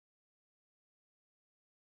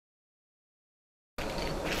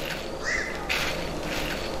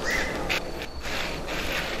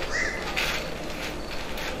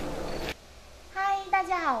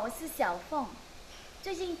是小凤。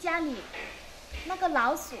最近家里那个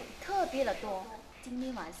老鼠特别的多，今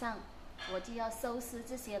天晚上我就要收拾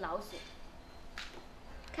这些老鼠。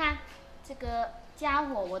看，这个家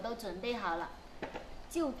伙我都准备好了，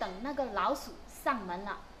就等那个老鼠上门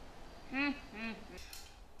了。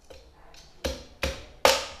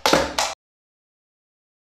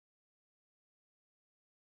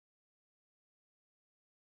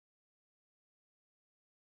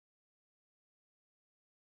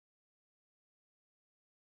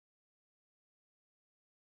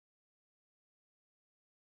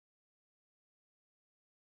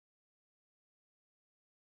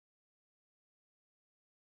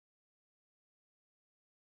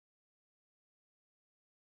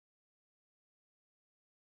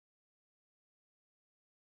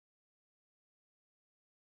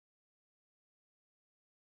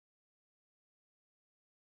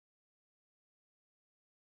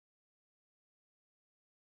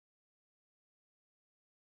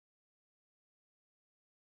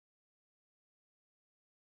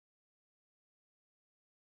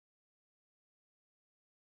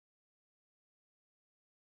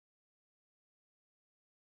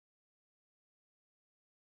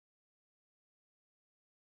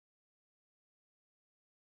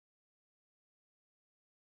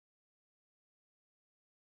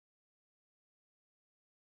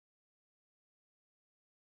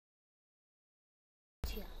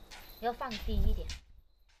要放低一点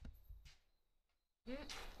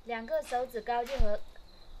，2个手指高就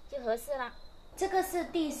合适了。这个是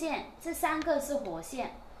地线，这3个是火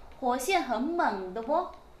线，火线很猛的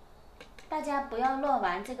哦，大家不要乱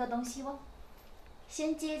玩这个东西哦。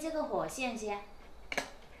先接这个火线先，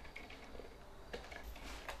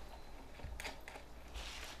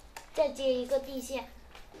再接一个地线，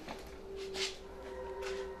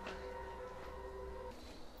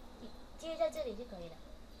接在这里就可以了。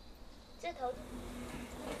这头，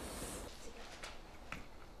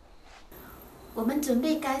我们准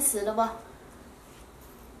备开始了不？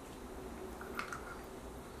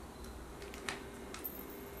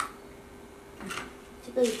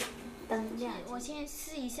这个灯亮。我先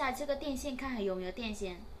试一下这个电线，看还有没有电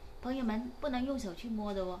线。朋友们不能用手去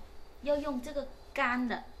摸的哦，要用这个杆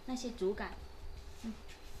的那些竹竿。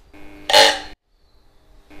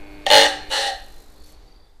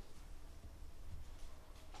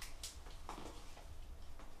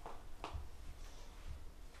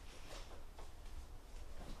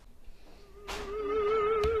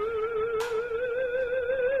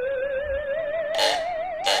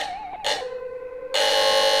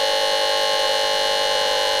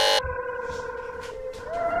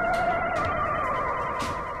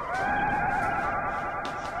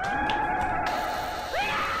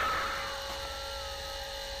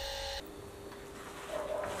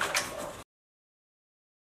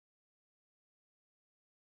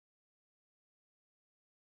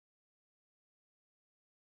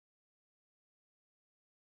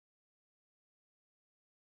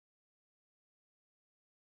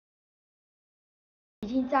已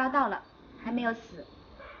经扎到了，还没有死。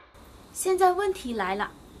现在问题来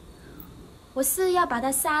了，我是要把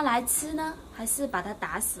它杀来吃呢，还是把它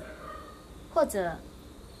打死，或者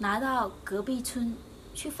拿到隔壁村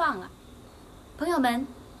去放了？朋友们，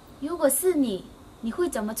如果是你，你会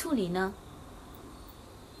怎么处理呢？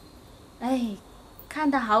哎，看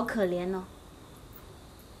它好可怜哦。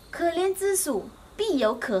可怜之鼠必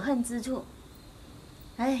有可恨之处。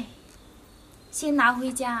哎，先拿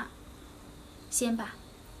回家。先吧。